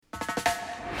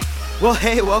Well,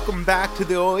 hey, welcome back to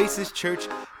the Oasis Church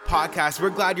podcast. We're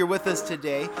glad you're with us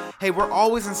today. Hey, we're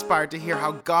always inspired to hear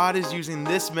how God is using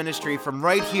this ministry from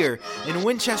right here in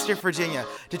Winchester, Virginia,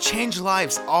 to change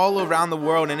lives all around the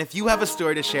world. And if you have a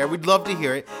story to share, we'd love to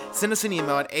hear it. Send us an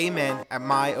email at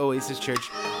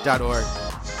amen@myoasischurch.org.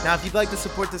 Now, if you'd like to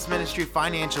support this ministry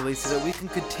financially so that we can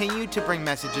continue to bring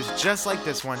messages just like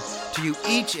this one to you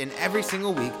each and every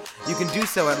single week, you can do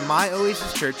so at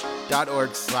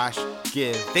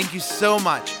myoasischurch.org/give. Thank you so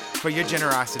much for your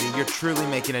generosity. You're truly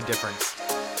making a difference.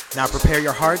 Now prepare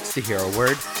your hearts to hear a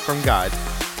word from God.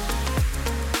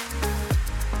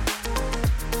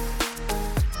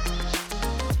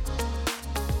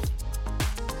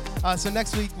 So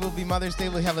next week will be Mother's Day.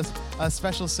 We'll have a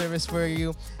special service for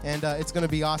you, and it's going to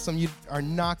be awesome. You are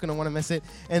not going to want to miss it.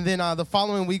 And then the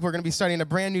following week, we're going to be starting a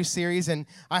brand new series, and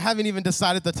I haven't even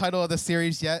decided the title of the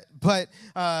series yet, but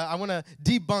I want to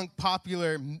debunk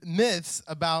popular myths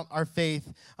about our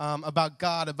faith, about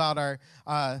God, about our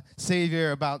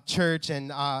Savior, about church,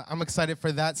 and I'm excited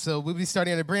for that. So we'll be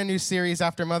starting a brand new series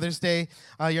after Mother's Day.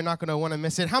 You're not going to want to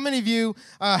miss it. How many of you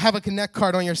have a Connect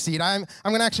card on your seat? I'm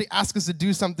going to actually ask us to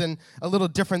do something a little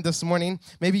different this morning.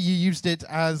 Maybe you used it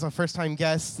as a first-time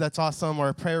guest. That's awesome, or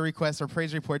a prayer request or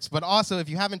praise reports. But also, if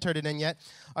you haven't turned it in yet,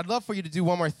 I'd love for you to do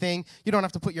one more thing. You don't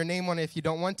have to put your name on it if you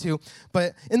don't want to.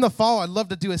 But in the fall, I'd love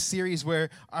to do a series where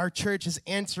our church is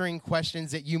answering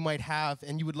questions that you might have,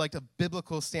 and you would like a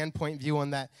biblical standpoint view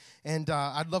on that. And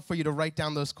I'd love for you to write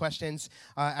down those questions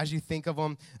as you think of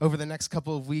them over the next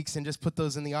couple of weeks, and just put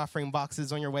those in the offering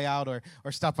boxes on your way out, or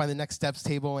stop by the Next Steps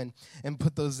table and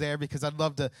put those there, because I'd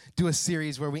love to do a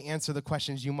series where we answer the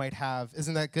questions you might have.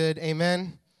 Isn't that good?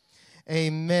 Amen?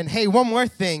 Amen. Hey, one more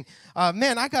thing.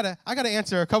 Man, I gotta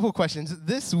answer a couple questions.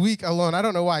 This week alone, I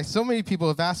don't know why, so many people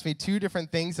have asked me two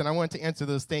different things, and I want to answer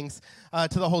those things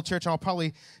to the whole church. I'll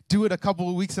probably do it a couple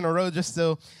of weeks in a row just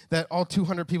so that all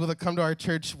 200 people that come to our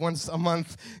church once a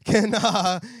month can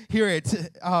hear it.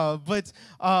 But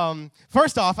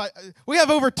first off, we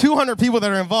have over 200 people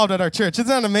that are involved at our church. Isn't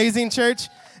that amazing, church?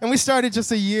 And we started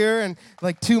just a year and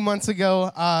like 2 months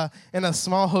ago in a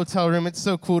small hotel room. It's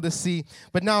so cool to see.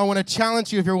 But now I want to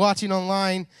challenge you, if you're watching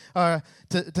online, to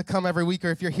come every week. Or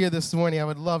if you're here this morning, I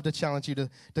would love to challenge you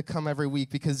to come every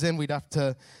week, because then we'd have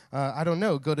to,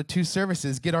 go to 2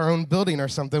 services, get our own building or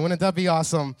something. Wouldn't that be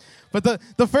awesome? But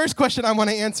the first question I want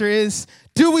to answer is,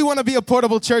 do we want to be a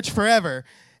portable church forever?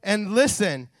 And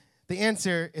listen, the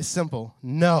answer is simple.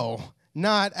 No.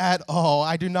 Not at all.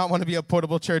 I do not want to be a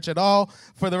portable church at all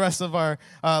for the rest of our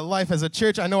life as a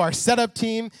church. I know our setup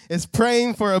team is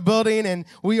praying for a building, and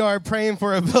we are praying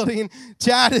for a building.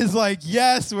 Chad is like,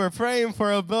 yes, we're praying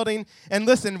for a building. And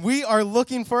listen, we are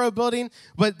looking for a building,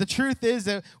 but the truth is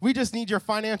that we just need your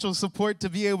financial support to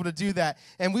be able to do that.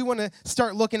 And we want to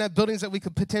start looking at buildings that we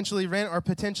could potentially rent or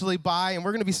potentially buy, and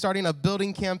we're going to be starting a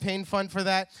building campaign fund for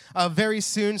that very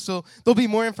soon. So there'll be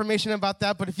more information about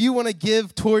that. But if you want to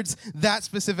give towards that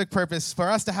specific purpose, for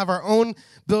us to have our own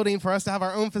building, for us to have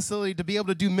our own facility, to be able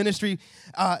to do ministry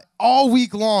all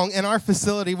week long in our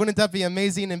facility, wouldn't that be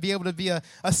amazing? And be able to be a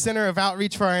center of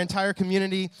outreach for our entire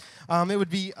community. It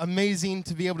would be amazing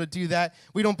to be able to do that.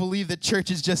 We don't believe that church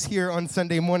is just here on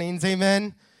Sunday mornings.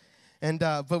 Amen. And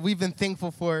but we've been thankful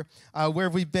for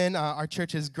where we've been. Our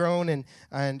church has grown,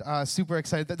 and super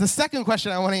excited. The second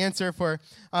question I want to answer for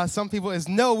some people is,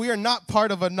 no, we are not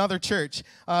part of another church.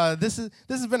 This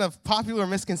has been a popular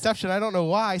misconception. I don't know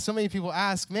why. So many people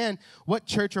ask, man, what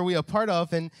church are we a part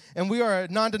of? And we are a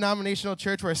non-denominational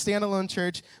church. We're a standalone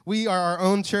church. We are our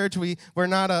own church. We're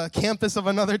not a campus of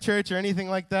another church or anything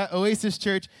like that. Oasis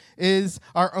Church is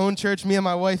our own church. Me and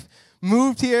my wife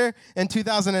moved here in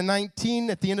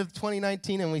 2019, at the end of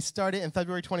 2019, and we started in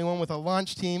February 21 with a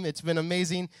launch team. It's been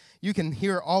amazing. You can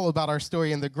hear all about our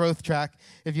story in the growth track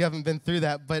if you haven't been through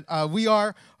that. But we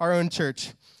are our own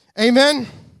church. Amen?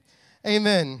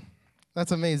 Amen.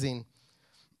 That's amazing.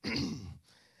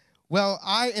 Well,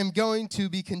 I am going to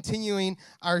be continuing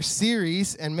our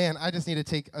series, and man, I just need to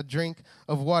take a drink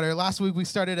of water. Last week, we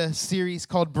started a series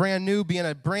called Brand New, being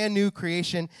a brand new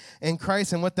creation in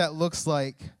Christ, and what that looks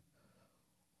like.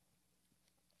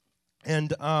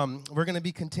 And we're going to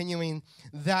be continuing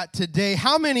that today.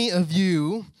 How many of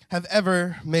you have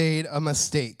ever made a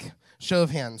mistake? Show of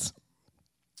hands.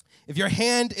 If your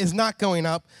hand is not going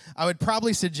up, I would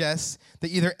probably suggest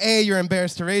that either A, you're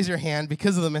embarrassed to raise your hand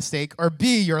because of the mistake, or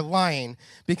B, you're lying,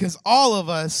 because all of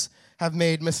us have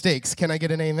made mistakes. Can I get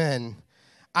an amen?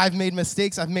 I've made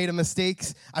mistakes. I've made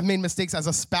mistakes as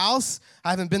a spouse.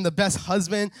 I haven't been the best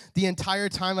husband the entire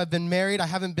time I've been married. I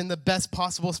haven't been the best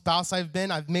possible spouse I've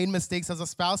been. I've made mistakes as a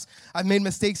spouse. I've made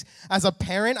mistakes as a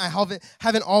parent. I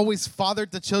haven't always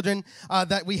fathered the children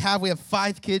that we have. We have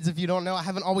 5 kids, if you don't know. I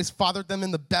haven't always fathered them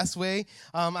in the best way.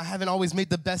 I haven't always made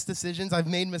the best decisions. I've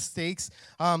made mistakes.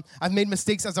 I've made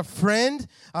mistakes as a friend.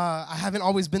 I haven't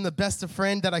always been the best of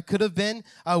friend that I could have been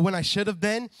when I should have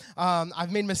been.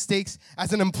 I've made mistakes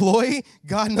as an employee.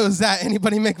 God knows that.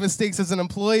 Anybody make mistakes as an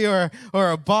employee or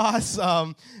a boss?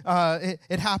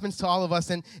 It happens to all of us.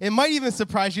 And it might even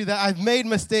surprise you that I've made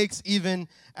mistakes even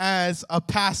as a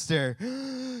pastor.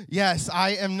 Yes,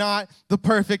 I am not the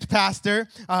perfect pastor.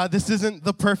 This isn't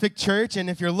the perfect church. And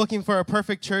if you're looking for a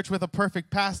perfect church with a perfect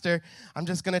pastor, I'm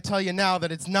just going to tell you now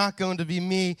that it's not going to be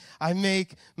me. I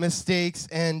make mistakes,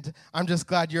 and I'm just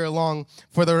glad you're along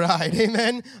for the ride.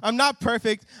 Amen? I'm not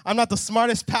perfect. I'm not the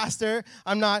smartest pastor.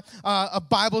 I'm not a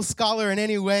Bible scholar in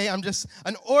any way. I'm just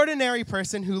an ordinary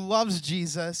person who loves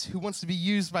Jesus, who wants to be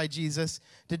used by Jesus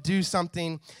to do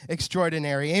something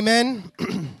extraordinary. Amen?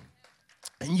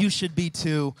 And you should be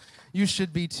too. You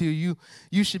should be too.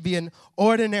 You should be an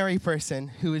ordinary person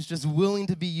who is just willing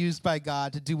to be used by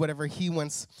God to do whatever He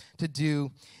wants to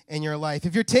do in your life.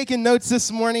 If you're taking notes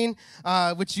this morning,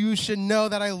 which you should know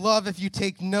that I love if you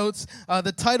take notes,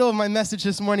 the title of my message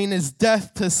this morning is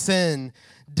Death to Sin.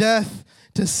 Death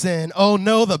to Sin. Oh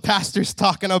no, the pastor's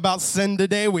talking about sin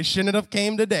today. We shouldn't have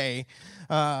came today.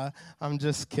 I'm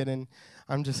just kidding.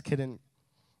 I'm just kidding.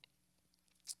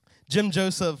 Jim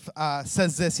Joseph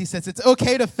says this. He says, it's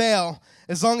okay to fail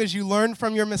as long as you learn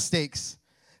from your mistakes.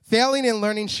 Failing and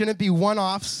learning shouldn't be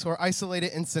one-offs or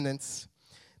isolated incidents.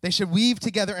 They should weave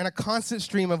together in a constant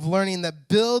stream of learning that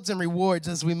builds and rewards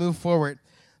as we move forward.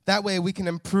 That way we can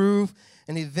improve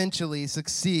and eventually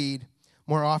succeed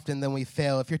more often than we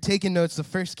fail. If you're taking notes, the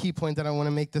first key point that I want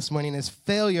to make this morning is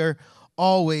failure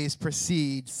always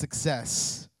precedes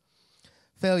success.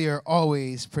 Failure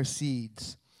always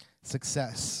precedes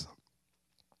success.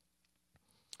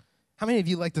 How many of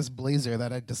you like this blazer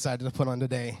that I decided to put on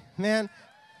today? Man,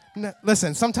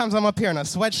 listen, sometimes I'm up here in a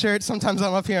sweatshirt, sometimes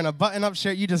I'm up here in a button-up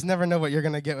shirt. You just never know what you're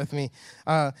going to get with me.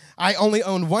 I only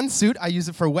own one suit. I use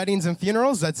it for weddings and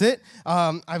funerals. That's it.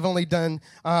 I've only done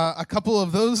a couple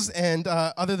of those, and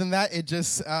other than that, it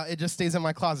just stays in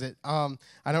my closet.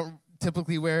 I don't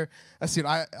typically wear a suit.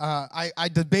 I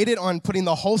debated on putting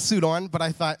the whole suit on, but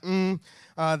I thought,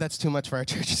 that's too much for our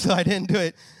church, so I didn't do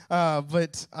it.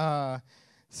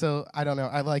 So I don't know.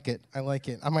 I like it. I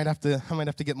might have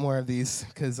to get more of these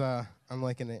because I'm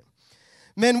liking it.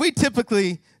 Men, we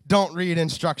typically don't read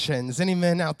instructions. Any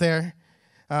men out there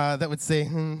that would say,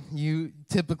 you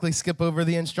typically skip over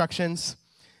the instructions?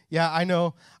 Yeah, I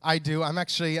know I do. I'm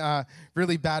actually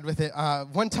really bad with it.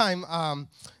 One time,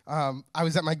 I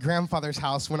was at my grandfather's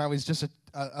house when I was just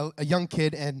a young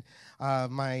kid, and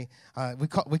we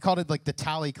called it like the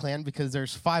Tally Clan because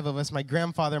there's 5 of us: my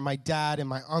grandfather, my dad, and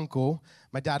my uncle.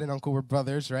 My dad and uncle were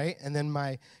brothers, right? And then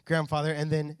my grandfather, and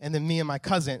then me and my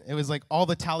cousin. It was like all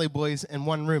the Tally boys in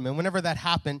one room. And whenever that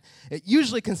happened, it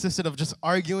usually consisted of just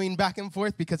arguing back and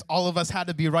forth because all of us had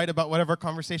to be right about whatever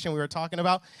conversation we were talking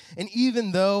about. And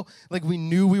even though like we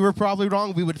knew we were probably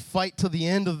wrong, we would fight till the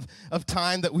end of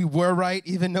time that we were right,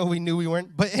 even though we knew we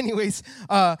weren't. But anyways,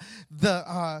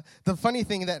 the funny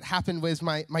thing that happened was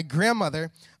my grandmother,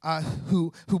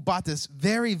 who bought this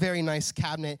very, very nice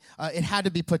cabinet. It had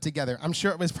to be put together. I'm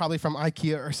sure it was probably from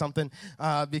IKEA or something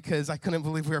because I couldn't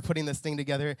believe we were putting this thing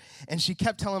together. And she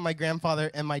kept telling my grandfather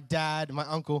and my dad and my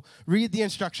uncle, read the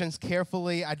instructions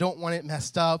carefully. I don't want it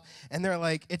messed up. And they're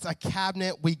like, it's a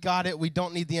cabinet. We got it. We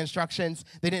don't need the instructions.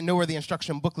 They didn't know where the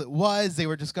instruction booklet was. They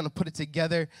were just going to put it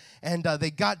together. And they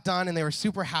got done, and they were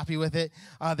super happy with it.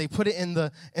 They put it in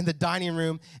the dining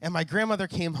room. And my grandmother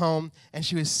came home, and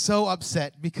she was so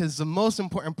upset because the most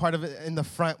important part of it in the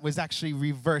front was actually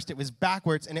reversed. It was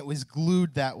backwards, and it was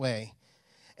glued that way.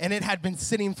 And it had been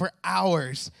sitting for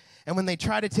hours. And when they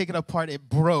tried to take it apart, it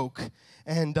broke.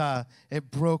 And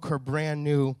it broke her brand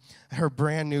new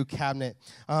cabinet.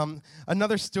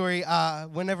 Another story,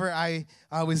 whenever I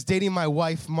was dating my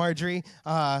wife, Marjorie.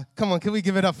 Come on, can we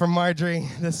give it up for Marjorie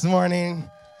this morning?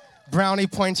 Brownie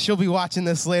points. She'll be watching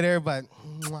this later, but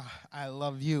I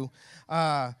love you.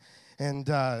 And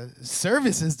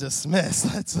service is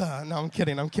dismissed. No, I'm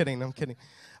kidding.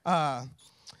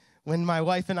 When my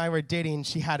wife and I were dating,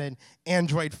 she had an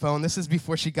Android phone. This is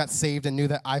before she got saved and knew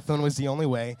that iPhone was the only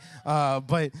way.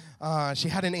 But she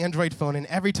had an Android phone, and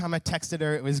every time I texted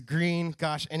her, it was green.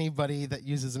 Gosh, anybody that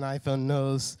uses an iPhone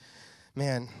knows,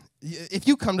 man, if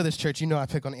you come to this church, you know I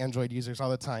pick on Android users all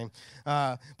the time.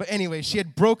 But anyway, she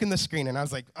had broken the screen, and I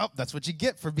was like, oh, that's what you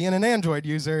get for being an Android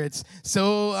user. It's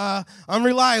so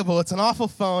unreliable. It's an awful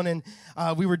phone. And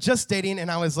we were just dating, and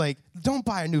I was like, don't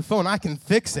buy a new phone. I can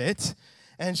fix it.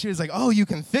 And she was like, oh, you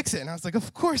can fix it. And I was like,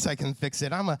 of course I can fix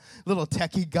it. I'm a little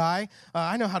techie guy.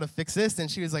 I know how to fix this.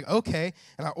 And she was like, okay.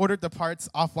 And I ordered the parts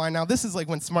offline. Now, this is like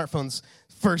when smartphones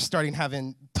first starting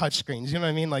having touchscreens. You know what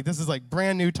I mean? Like, this is like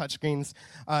brand new touchscreens.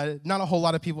 Not a whole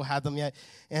lot of people had them yet.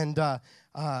 And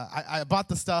I bought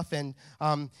the stuff, and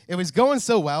it was going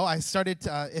so well. I started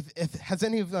to, has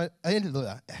any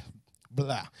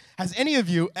of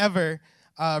you ever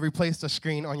replaced a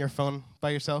screen on your phone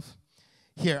by yourself?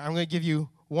 Here, I'm going to give you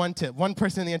one tip. One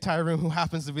person in the entire room who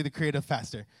happens to be the creative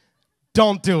pastor.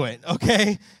 Don't do it,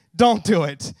 okay? Don't do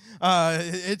it.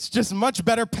 It's just much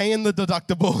better paying the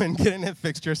deductible and getting it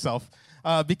fixed yourself.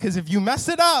 Because if you mess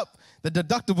it up, the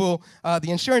deductible, the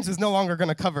insurance is no longer going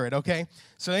to cover it, okay?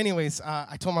 So anyways,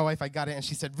 I told my wife I got it, and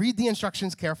she said, read the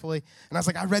instructions carefully. And I was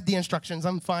like, I read the instructions.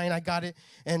 I'm fine. I got it.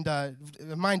 And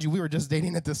mind you, we were just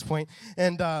dating at this point.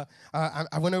 And I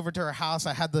went over to her house.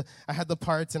 I had the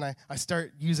parts, and I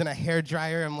start using a hair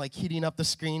dryer. I'm, like, heating up the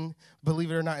screen.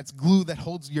 Believe it or not, it's glue that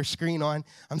holds your screen on.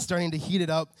 I'm starting to heat it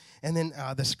up, and then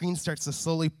the screen starts to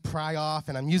slowly pry off,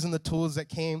 and I'm using the tools that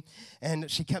came. And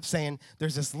she kept saying,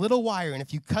 there's this little wire, and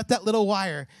if you cut that little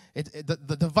wire,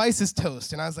 the device is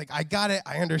toast. And I was like, I got it.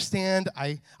 I understand.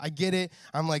 I get it.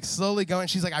 I'm like slowly going.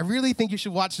 She's like, I really think you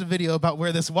should watch the video about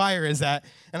where this wire is at.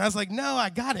 And I was like, no, I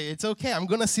got it. It's okay. I'm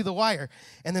going to see the wire.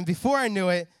 And then before I knew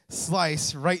it,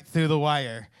 slice right through the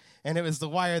wire. And it was the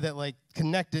wire that, like,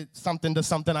 connected something to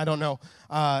something, I don't know.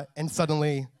 And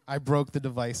suddenly, I broke the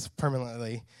device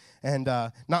permanently. And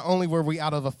not only were we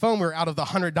out of a phone, we were out of the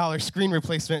 $100 screen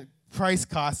replacement price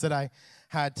cost that I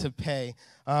had to pay.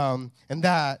 And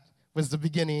that was the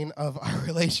beginning of our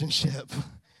relationship.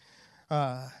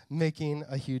 Making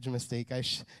a huge mistake.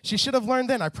 She should have learned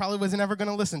then. I probably wasn't ever going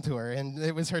to listen to her, and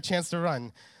it was her chance to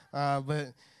run.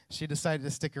 But she decided to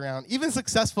stick around. Even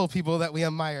successful people that we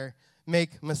admire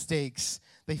make mistakes.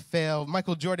 They fail.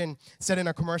 Michael Jordan said in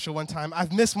a commercial one time,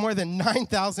 I've missed more than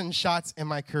 9,000 shots in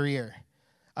my career.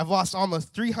 I've lost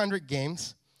almost 300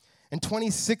 games, and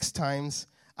 26 times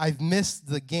I've missed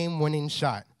the game-winning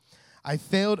shot. I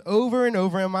failed over and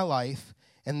over in my life,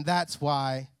 and that's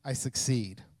why I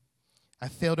succeed. I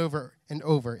failed over and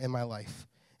over in my life,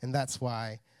 and that's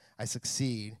why I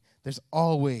succeed. There's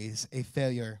always a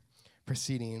failure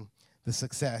preceding the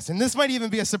success. And this might even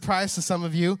be a surprise to some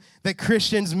of you that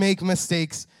Christians make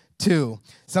mistakes too.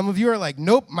 Some of you are like,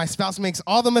 nope, my spouse makes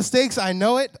all the mistakes. I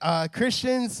know it.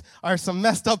 Christians are some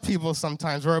messed up people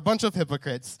sometimes. We're a bunch of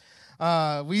hypocrites.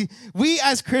 We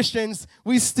as Christians,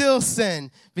 we still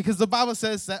sin because the Bible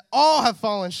says that all have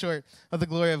fallen short of the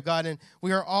glory of God, and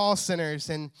we are all sinners,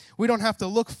 and we don't have to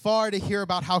look far to hear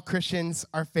about how Christians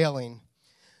are failing.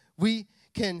 We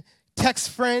can text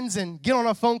friends and get on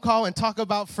a phone call and talk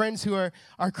about friends who are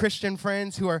our Christian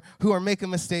friends who are making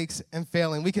mistakes and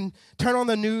failing. We can turn on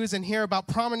the news and hear about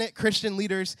prominent Christian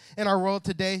leaders in our world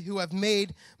today who have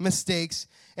made mistakes.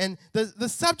 And the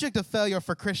subject of failure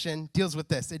for Christian deals with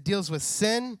this. It deals with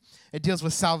sin. It deals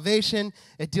with salvation.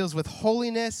 It deals with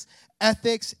holiness,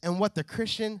 ethics, and what the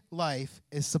Christian life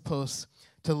is supposed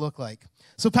to look like.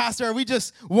 So, Pastor, are we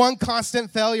just one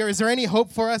constant failure? Is there any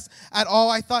hope for us at all?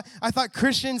 I thought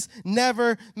Christians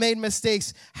never made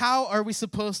mistakes. How are we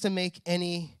supposed to make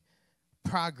any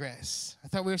progress? I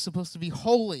thought we were supposed to be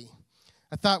holy.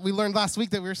 I thought we learned last week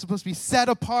that we were supposed to be set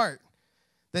apart,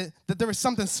 that there was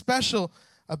something special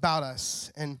about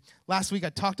us. And last week I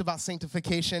talked about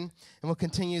sanctification, and we'll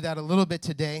continue that a little bit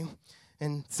today.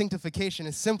 And sanctification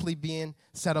is simply being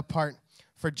set apart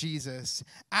for Jesus.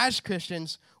 As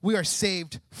Christians, we are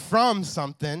saved from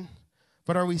something,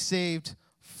 but are we saved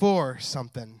for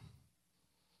something?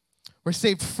 We're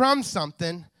saved from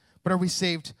something, but are we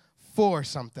saved for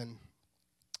something?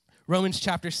 Romans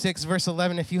chapter 6, verse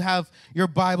 11. If you have your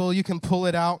Bible, you can pull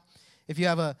it out. If you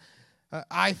have an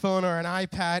iPhone or an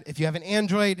iPad, if you have an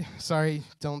Android, sorry,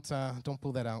 don't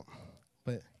pull that out.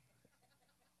 But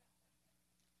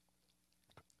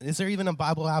is there even a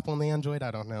Bible app on the Android? I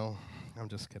don't know. I'm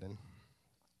just kidding.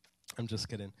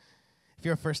 If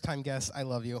you're a first-time guest, I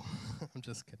love you. I'm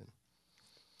just kidding.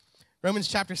 Romans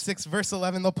chapter 6, verse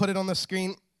 11, they'll put it on the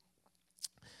screen.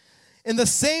 In the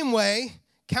same way,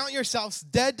 count yourselves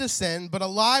dead to sin, but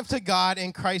alive to God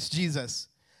in Christ Jesus.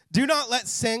 Do not let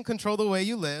sin control the way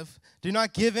you live. Do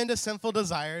not give in to sinful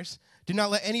desires. Do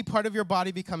not let any part of your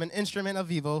body become an instrument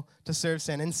of evil to serve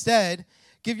sin. Instead,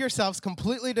 Give yourselves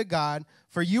completely to God,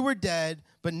 for you were dead,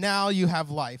 but now you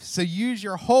have life. So use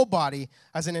your whole body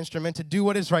as an instrument to do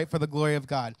what is right for the glory of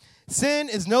God. Sin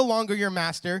is no longer your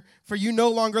master, for you no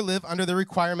longer live under the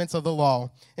requirements of the law.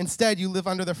 Instead, you live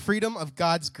under the freedom of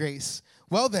God's grace.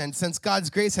 Well then, since God's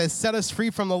grace has set us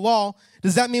free from the law,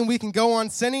 does that mean we can go on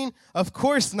sinning? Of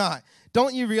course not.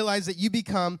 Don't you realize that you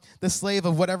become the slave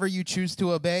of whatever you choose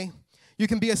to obey? You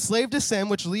can be a slave to sin,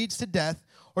 which leads to death,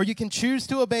 or you can choose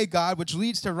to obey God, which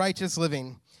leads to righteous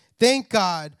living. Thank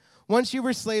God, once you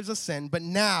were slaves of sin, but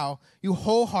now you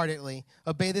wholeheartedly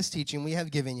obey this teaching we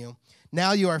have given you.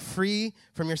 Now you are free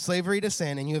from your slavery to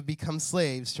sin, and you have become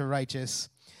slaves to righteous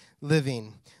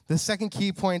living. The second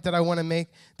key point that I want to make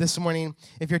this morning,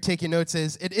 if you're taking notes,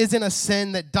 is it isn't a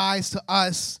sin that dies to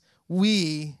us,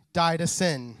 we die to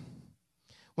sin.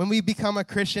 When we become a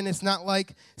Christian, it's not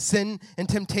like sin and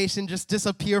temptation just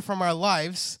disappear from our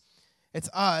lives. It's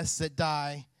us that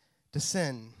die to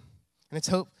sin.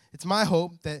 And it's my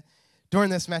hope that during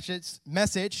this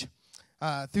message,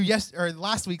 through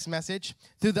last week's message,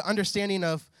 through the understanding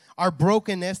of our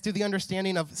brokenness, through the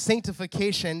understanding of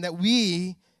sanctification, that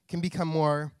we can become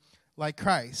more like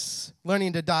Christ.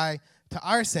 Learning to die to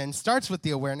our sin starts with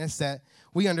the awareness that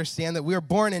we understand that we are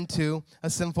born into a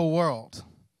sinful world.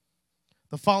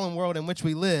 The fallen world in which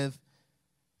we live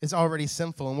is already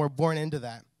sinful, and we're born into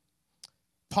that.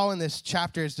 Paul in this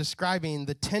chapter is describing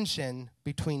the tension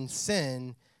between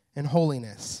sin and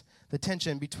holiness. The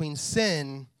tension between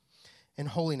sin and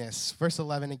holiness. Verse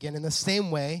 11 again, in the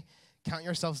same way, count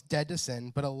yourselves dead to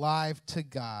sin, but alive to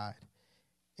God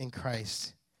in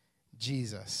Christ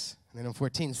Jesus. And then in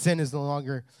 14, sin is no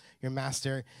longer your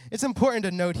master. It's important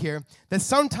to note here that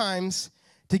sometimes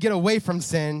to get away from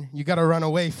sin, you got to run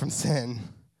away from sin.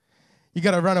 You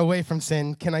got to run away from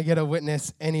sin. Can I get a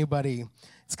witness? Anybody?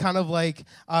 It's kind of like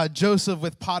Joseph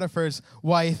with Potiphar's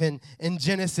wife in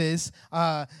Genesis.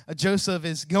 Joseph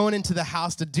is going into the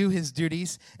house to do his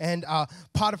duties, and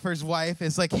Potiphar's wife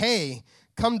is like, hey,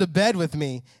 come to bed with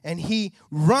me. And he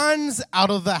runs out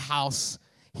of the house.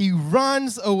 He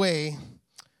runs away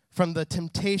from the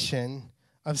temptation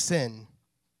of sin.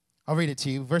 I'll read it to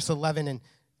you. Verse 11 in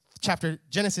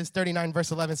Genesis 39,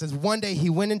 verse 11 says, one day he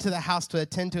went into the house to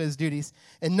attend to his duties,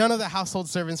 and none of the household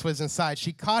servants was inside.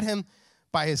 She caught him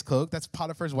by his cloak. That's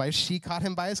Potiphar's wife. She caught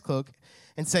him by his cloak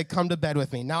and said, come to bed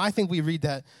with me. Now, I think we read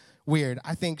that weird.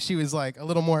 I think she was like a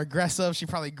little more aggressive. She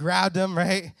probably grabbed him,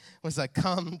 right? Was like,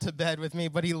 come to bed with me.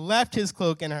 But he left his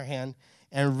cloak in her hand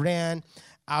and ran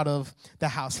out of the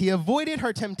house. He avoided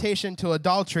her temptation to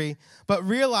adultery, but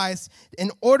realized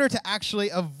in order to actually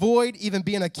avoid even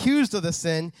being accused of the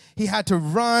sin, he had to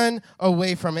run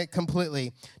away from it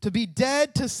completely. To be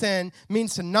dead to sin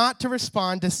means not to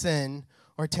respond to sin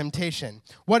or temptation.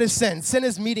 What is sin? Sin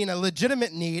is meeting a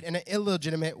legitimate need in an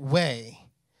illegitimate way.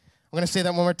 I'm going to say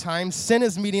that one more time. Sin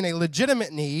is meeting a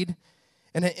legitimate need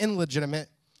in an illegitimate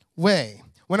way.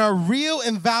 When our real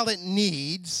and valid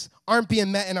needs aren't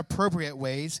being met in appropriate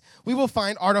ways, we will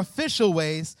find artificial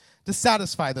ways to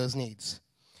satisfy those needs.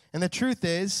 And the truth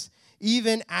is,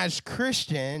 even as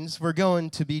Christians, we're going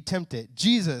to be tempted.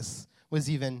 Jesus was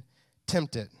even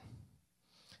tempted.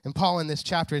 And Paul in this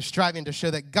chapter is striving to show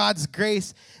that God's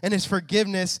grace and his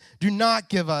forgiveness do not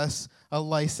give us a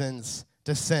license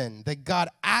to sin, that God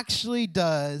actually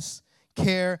does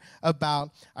care about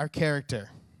our character.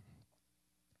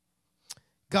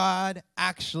 God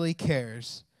actually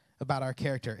cares about our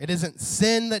character. It isn't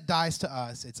sin that dies to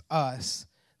us, it's us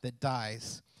that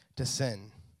dies to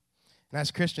sin. And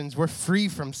as Christians, we're free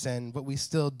from sin, but we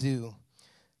still do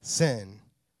sin.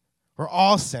 We're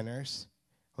all sinners.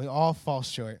 We all fall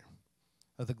short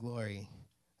of the glory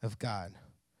of God.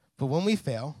 But when we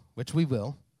fail, which we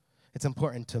will, it's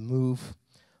important to move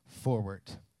forward.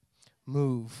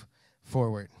 Move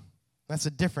forward. That's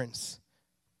the difference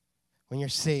when you're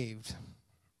saved.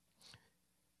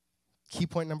 Key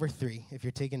point number 3, if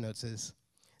you're taking notes, is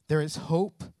there is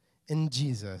hope in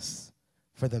Jesus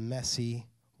for the messy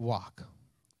walk.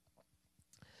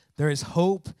 There is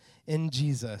hope in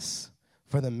Jesus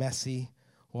for the messy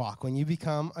walk. When you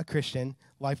become a Christian,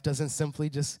 life doesn't simply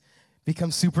just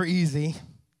become super easy.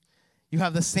 You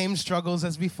have the same struggles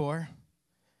as before.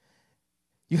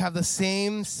 You have the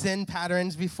same sin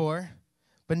patterns before,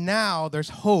 but now there's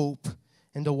hope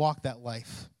in to walk that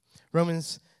life.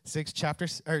 Romans 6, chapter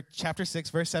 6,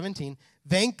 verse 17.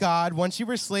 Thank God, once you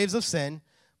were slaves of sin,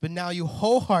 but now you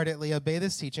wholeheartedly obey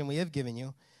this teaching we have given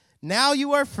you. Now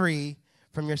you are free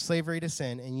from your slavery to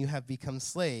sin, and you have become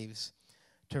slaves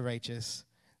to righteous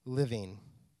living.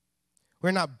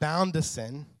 We're not bound to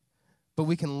sin, but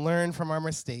we can learn from our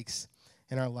mistakes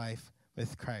in our life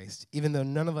with Christ. Even though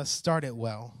none of us started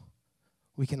well,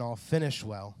 we can all finish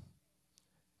well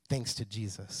thanks to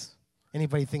Jesus.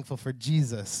 Anybody thankful for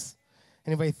Jesus?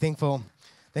 Anybody thankful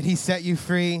that he set you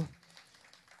free?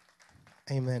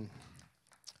 Amen.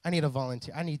 I need a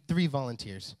volunteer. I need 3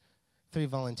 volunteers. 3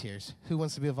 volunteers. Who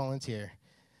wants to be a volunteer?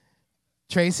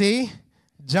 Tracy,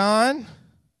 John,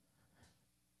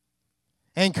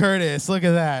 and Curtis. Look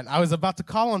at that. I was about to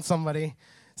call on somebody.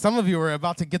 Some of you were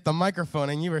about to get the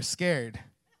microphone and you were scared.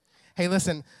 Hey,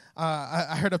 listen,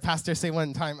 I heard a pastor say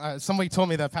one time, somebody told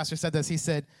me that a pastor said this. He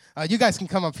said, you guys can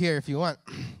come up here if you want.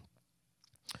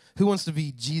 Who wants to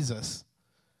be Jesus?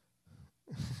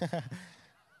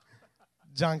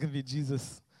 John could be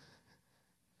Jesus.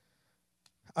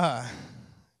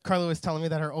 Carla was telling me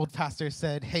that her old pastor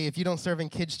said, hey, if you don't serve in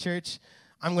kids' church,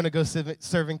 I'm going to go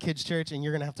serve in kids' church, and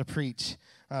you're going to have to preach.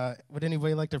 Would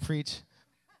anybody like to preach?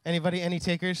 Anybody? Any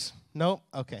takers? Nope?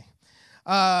 Okay.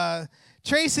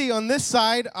 Tracy, on this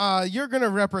side, you're going to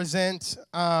represent,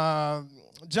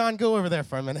 John, go over there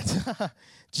for a minute.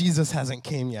 Jesus hasn't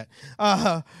came yet.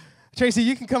 Tracy,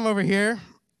 you can come over here.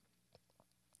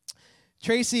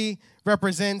 Tracy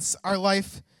represents our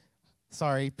life,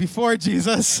 before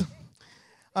Jesus.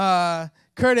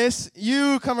 Curtis,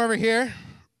 you come over here.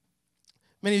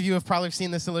 Many of you have probably seen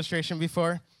this illustration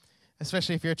before,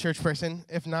 especially if you're a church person.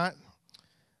 If not,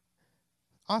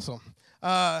 awesome.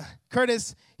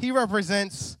 Curtis, he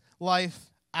represents life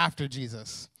after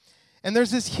Jesus. And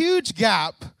there's this huge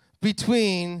gap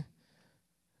between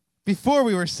before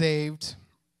we were saved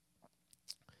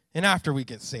and after we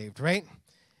get saved, right?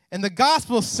 And the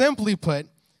gospel, simply put,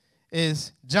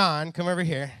 is, John, come over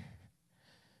here.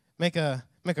 Make a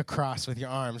cross with your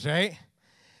arms, right?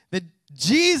 That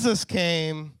Jesus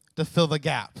came to fill the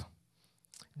gap.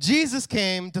 Jesus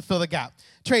came to fill the gap.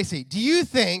 Tracy, do you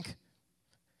think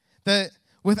that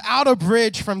without a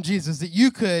bridge from Jesus that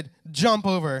you could jump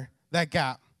over that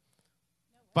gap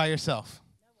by yourself?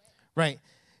 No way. Right.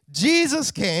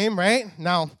 Jesus came, right?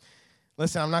 Now,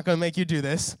 listen, I'm not going to make you do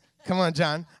this. Come on,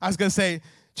 John. I was going to say,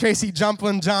 Tracy, jump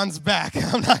on John's back.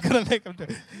 I'm not going to make him do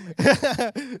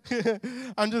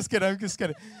it. I'm just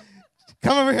kidding.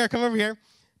 Come over here.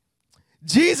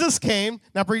 Jesus came.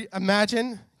 Now,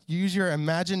 imagine, use your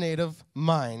imaginative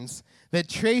minds, that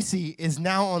Tracy is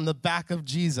now on the back of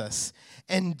Jesus,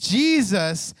 and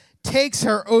Jesus takes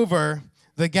her over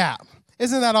the gap.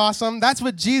 Isn't that awesome? That's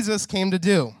what Jesus came to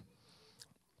do.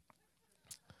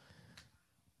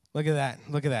 Look at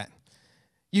that.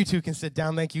 You two can sit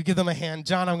down. Thank you. Give them a hand.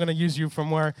 John, I'm going to use you for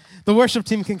more. The worship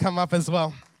team can come up as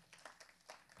well.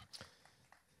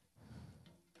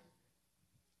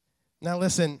 Now,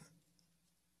 listen,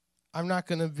 I'm not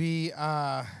going to be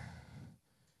the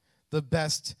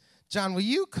best. John, will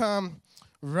you come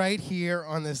right here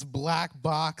on this black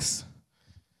box?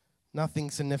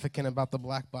 Nothing significant about the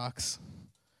black box.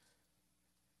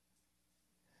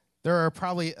 There are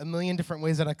probably a million different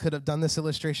ways that I could have done this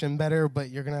illustration better,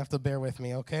 but you're going to have to bear with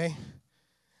me, okay?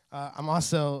 I'm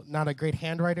also not a great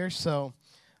handwriter, so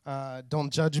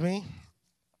don't judge me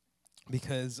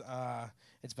because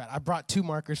it's bad. I brought 2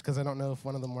 markers because I don't know if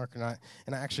one of them work or not,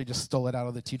 and I actually just stole it out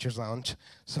of the teacher's lounge,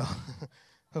 so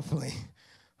hopefully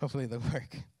they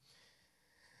work.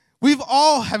 We've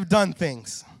all have done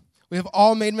things. We have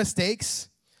all made mistakes.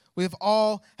 We've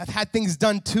all have had things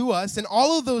done to us, and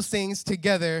all of those things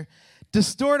together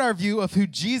distort our view of who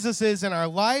Jesus is in our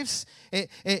lives.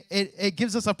 It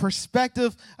gives us a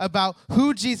perspective about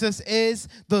who Jesus is,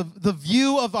 the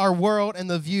view of our world, and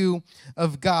the view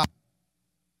of God.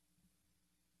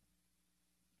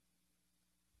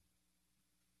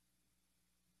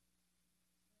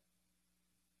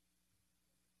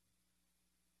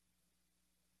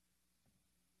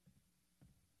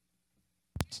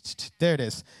 There it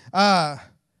is.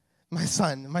 My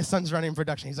son's running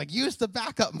production. He's like, use the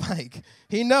backup mic.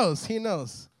 He knows.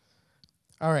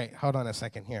 All right, hold on a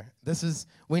second here.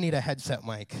 We need a headset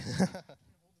mic.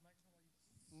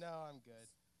 No, I'm good.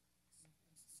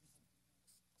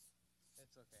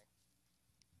 It's okay.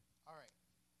 All right.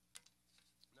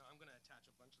 No, I'm going to attach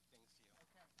a bunch of things to you.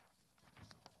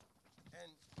 Okay.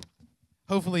 And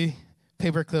hopefully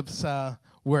paper clips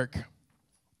work.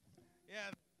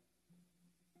 Yeah.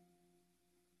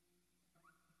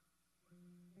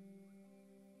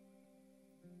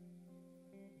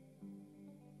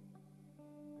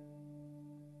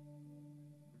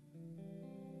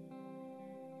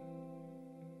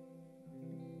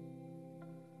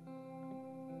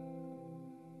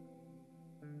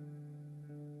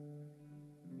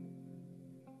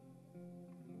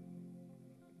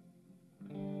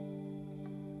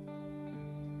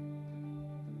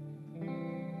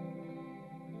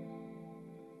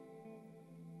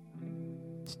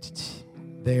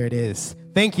 There it is.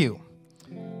 Thank you.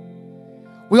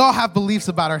 We all have beliefs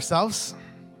about ourselves.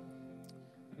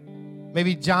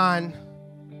 Maybe John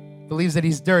believes that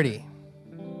he's dirty.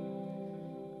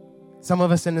 Some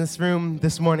of us in this room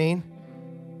this morning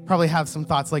probably have some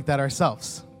thoughts like that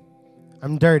ourselves.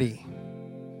 I'm dirty.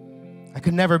 I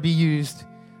could never be used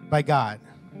by God.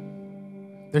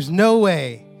 There's no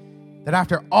way that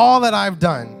after all that I've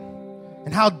done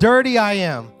and how dirty I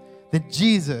am, that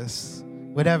Jesus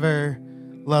would ever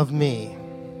love me.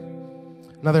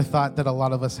 Another thought that a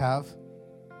lot of us have.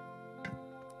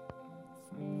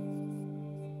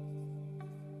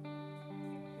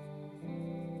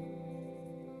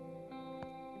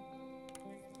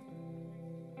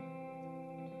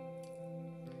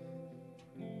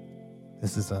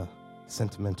 This is a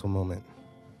sentimental moment,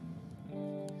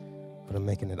 but I'm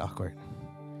making it awkward.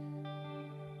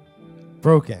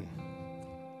 Broken.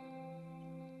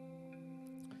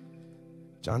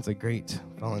 John's a great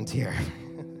volunteer.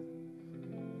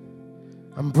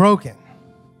 I'm broken.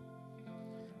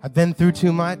 I've been through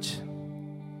too much.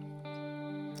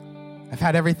 I've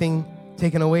had everything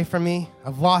taken away from me.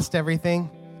 I've lost everything.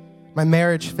 My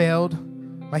marriage failed.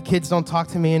 My kids don't talk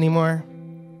to me anymore.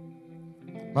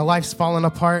 My life's fallen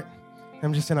apart.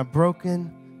 I'm just in a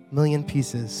broken million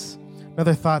pieces.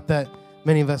 Another thought that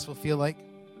many of us will feel like.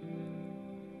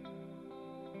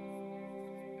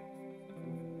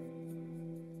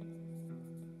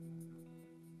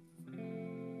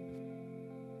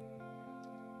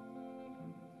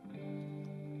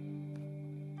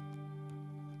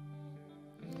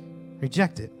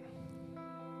 Rejected.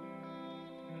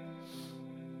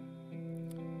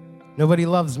 Nobody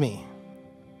loves me.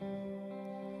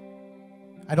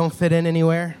 I don't fit in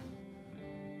anywhere.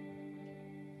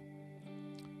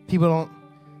 People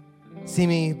don't see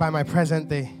me by my present.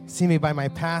 They see me by my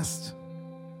past.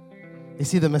 They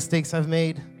see the mistakes I've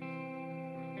made.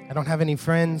 I don't have any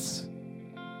friends.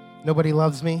 Nobody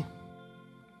loves me.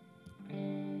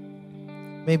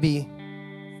 Maybe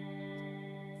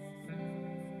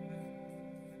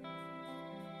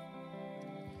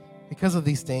because of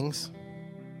these things,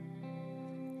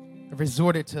 I've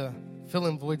resorted to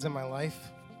filling voids in my life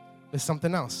with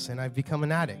something else, and I've become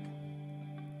an addict.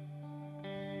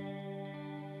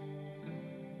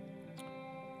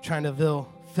 Trying to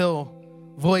fill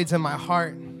voids in my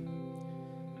heart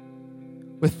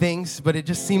with things, but it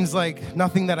just seems like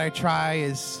nothing that I try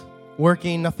is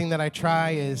working. Nothing that I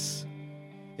try is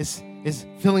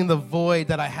filling the void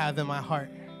that I have in my heart.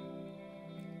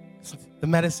 The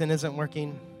medicine isn't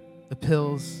working. The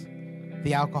pills,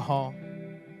 the alcohol,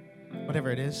 whatever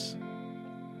it is.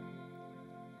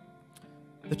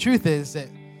 The truth is that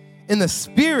in the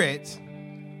spirit,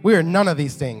 we are none of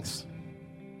these things.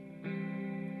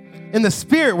 In the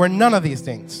spirit, we're none of these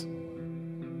things.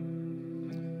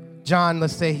 John,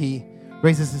 let's say he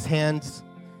raises his hands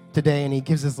today and he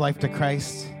gives his life to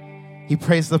Christ. He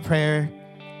prays the prayer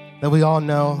that we all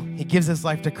know. He gives his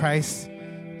life to Christ.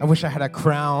 I wish I had a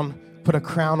crown, put a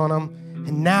crown on him.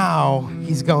 And now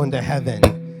he's going to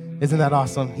heaven. Isn't that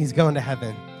awesome? He's going to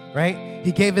heaven, right?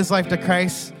 He gave his life to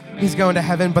Christ. He's going to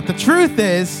heaven. But the truth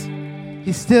is,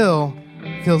 he still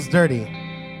feels dirty.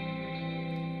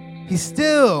 He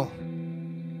still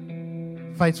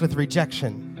fights with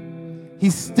rejection.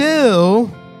 He still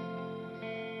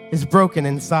is broken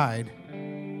inside.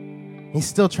 He's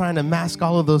still trying to mask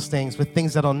all of those things with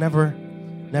things that'll never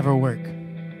work.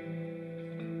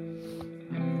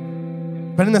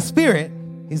 But in the spirit,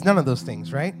 he's none of those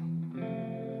things, right?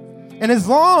 And as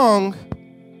long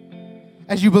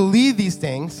as you believe these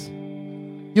things,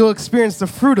 you'll experience the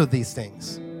fruit of these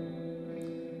things.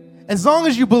 As long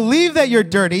as you believe that you're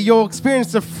dirty, you'll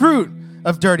experience the fruit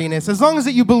of dirtiness. As long as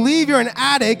that you believe you're an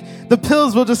addict, the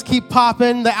pills will just keep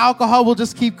popping, the alcohol will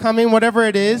just keep coming, whatever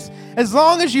it is. As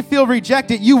long as you feel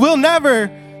rejected, you will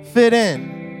never fit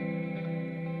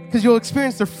in. Because you'll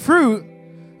experience the fruit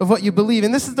of what you believe.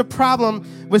 And this is the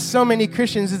problem with so many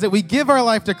Christians, is that we give our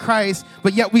life to Christ,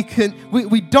 but yet we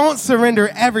don't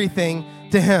surrender everything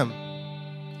to him.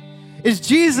 Is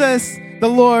Jesus the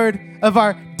Lord of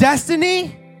our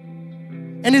destiny?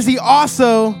 And is he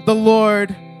also the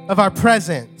Lord of our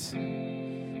present?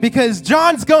 Because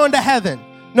John's going to heaven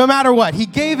no matter what. He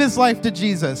gave his life to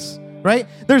Jesus, right?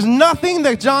 There's nothing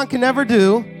that John can ever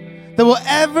do that will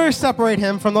ever separate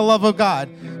him from the love of God.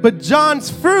 But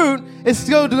John's fruit is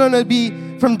still going to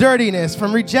be from dirtiness,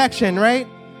 from rejection, right?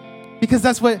 Because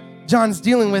that's what John's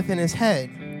dealing with in his head.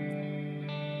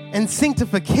 And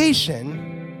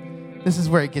sanctification, this is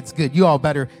where it gets good. You all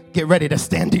better get ready to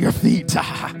stand to your feet.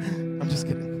 I'm just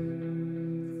kidding.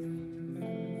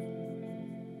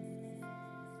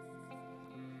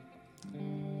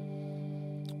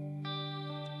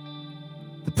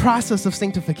 The process of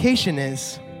sanctification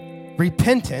is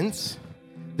repentance,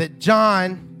 that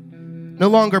John no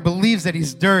longer believes that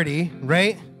he's dirty,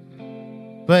 right?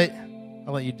 But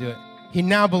I'll let you do it. He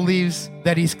now believes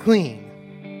that he's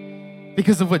clean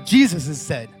because of what Jesus has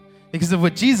said, because of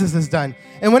what Jesus has done.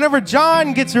 And whenever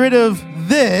John gets rid of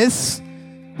this,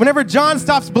 whenever John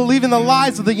stops believing the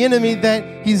lies of the enemy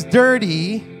that he's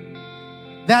dirty,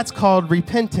 that's called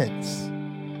repentance.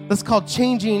 That's called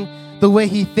changing the way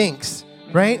he thinks,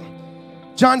 right?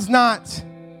 John's not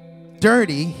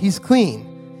dirty, he's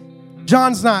clean.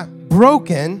 John's not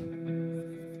broken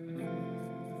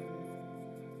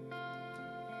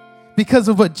because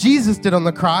of what Jesus did on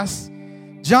the cross.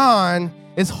 John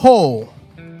is whole,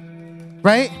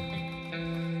 right?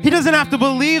 He doesn't have to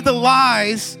believe the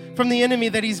lies from the enemy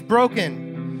that he's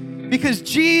broken because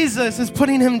Jesus is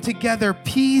putting him together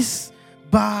piece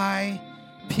by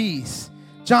piece.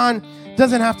 John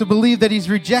doesn't have to believe that he's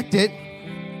rejected.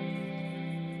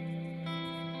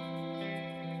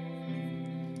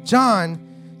 John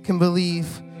can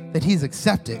believe that he's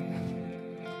accepted.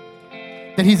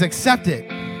 That he's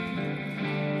accepted.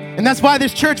 And that's why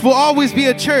this church will always be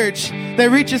a church that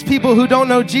reaches people who don't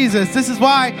know Jesus. This is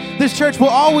why this church will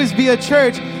always be a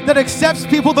church that accepts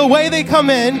people the way they come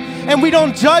in, and we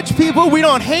don't judge people, we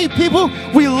don't hate people,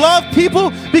 we love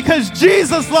people because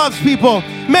Jesus loves people.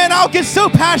 Man, I'll get so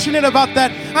passionate about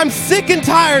that. I'm sick and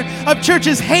tired of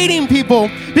churches hating people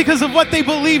because of what they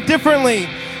believe differently.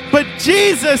 But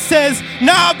Jesus says,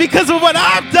 nah, because of what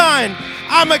I've done,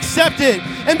 I'm accepted.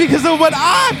 And because of what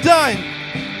I've done,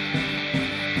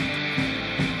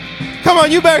 come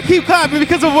on, you better keep clapping.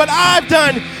 Because of what I've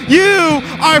done, you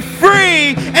are free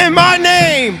in my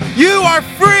name. You are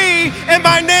free in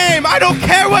my name. I don't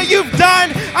care what you've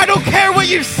done. I don't care what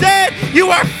you've said.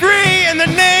 You are free in the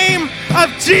name of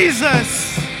Jesus.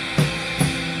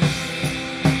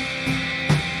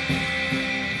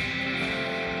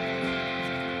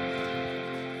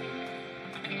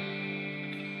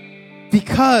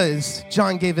 Because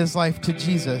John gave his life to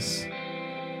Jesus,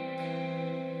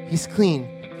 he's clean.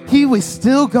 He was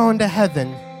still going to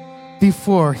heaven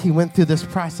before he went through this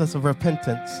process of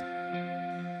repentance,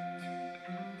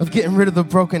 of getting rid of the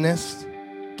brokenness,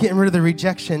 getting rid of the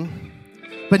rejection.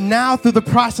 But now through the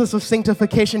process of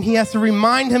sanctification, he has to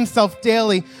remind himself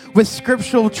daily with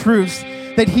scriptural truths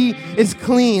that he is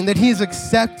clean, that he is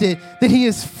accepted, that he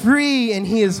is free, and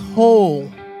he is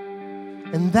whole.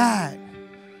 And that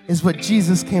is what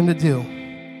Jesus came to do.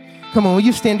 Come on, will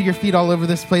you stand to your feet all over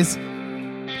this place?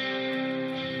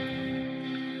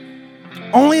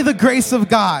 Only the grace of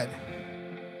God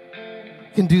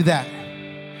can do that.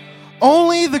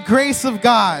 Only the grace of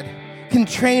God can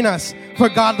train us for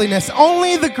godliness.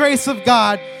 Only the grace of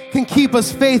God can keep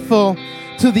us faithful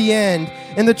to the end.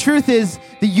 And the truth is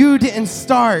that you didn't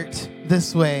start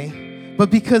this way, but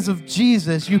because of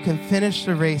Jesus, you can finish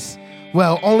the race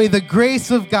well. Only the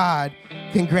grace of God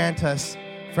can grant us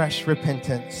fresh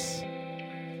repentance.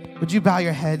 Would you bow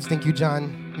your heads? Thank you,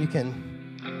 John. You can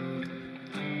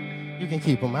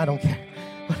keep them. I don't care.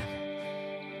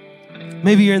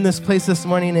 Maybe you're in this place this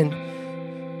morning and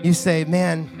you say,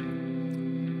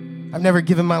 man, I've never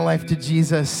given my life to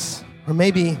Jesus. Or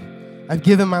maybe I've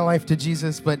given my life to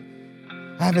Jesus, but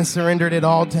I haven't surrendered it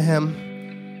all to him.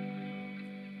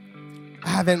 I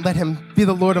haven't let him be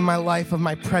the Lord of my life, of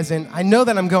my present. I know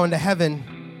that I'm going to heaven,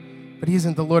 but he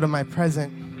isn't the Lord of my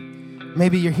present.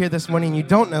 Maybe you're here this morning and you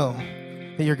don't know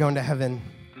that you're going to heaven.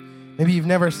 Maybe you've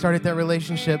never started that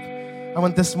relationship. I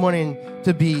want this morning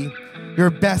to be your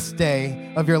best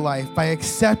day of your life by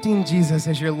accepting Jesus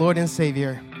as your Lord and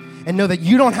Savior, and know that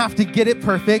you don't have to get it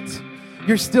perfect.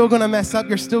 You're still going to mess up.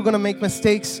 You're still going to make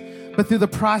mistakes. But through the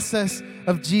process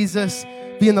of Jesus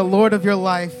being the Lord of your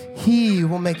life, he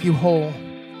will make you whole.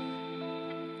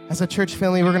 As a church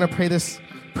family, we're going to pray this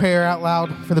prayer out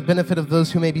loud for the benefit of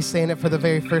those who may be saying it for the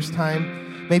very first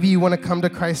time. Maybe you want to come to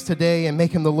Christ today and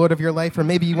make him the Lord of your life, or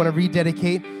maybe you want to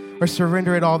rededicate or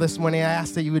surrender it all this morning. I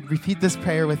ask that you would repeat this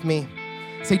prayer with me.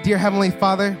 Say, Dear Heavenly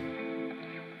Father,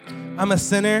 I'm a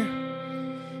sinner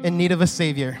in need of a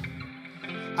Savior.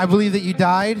 I believe that you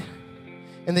died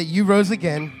and that you rose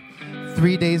again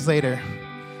 3 days later.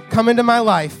 Come into my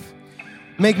life.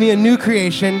 Make me a new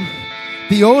creation.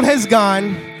 The old has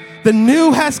gone. The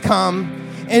new has come.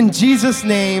 In Jesus'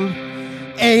 name,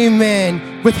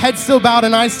 amen. With heads still bowed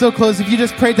and eyes still closed, if you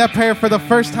just prayed that prayer for the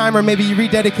first time, or maybe you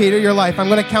rededicated your life, I'm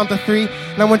going to count to 3,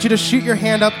 and I want you to shoot your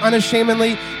hand up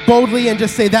unashamedly, boldly, and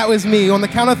just say, that was me. On the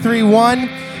count of 3, 1,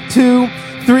 2,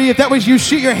 3. If that was you,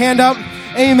 shoot your hand up.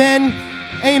 Amen.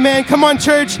 Amen. Come on,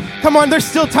 church. Come on, there's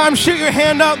still time. Shoot your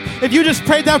hand up. If you just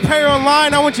prayed that prayer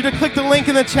online, I want you to click the link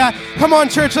in the chat. Come on,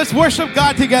 church. Let's worship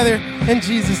God together in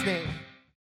Jesus' name.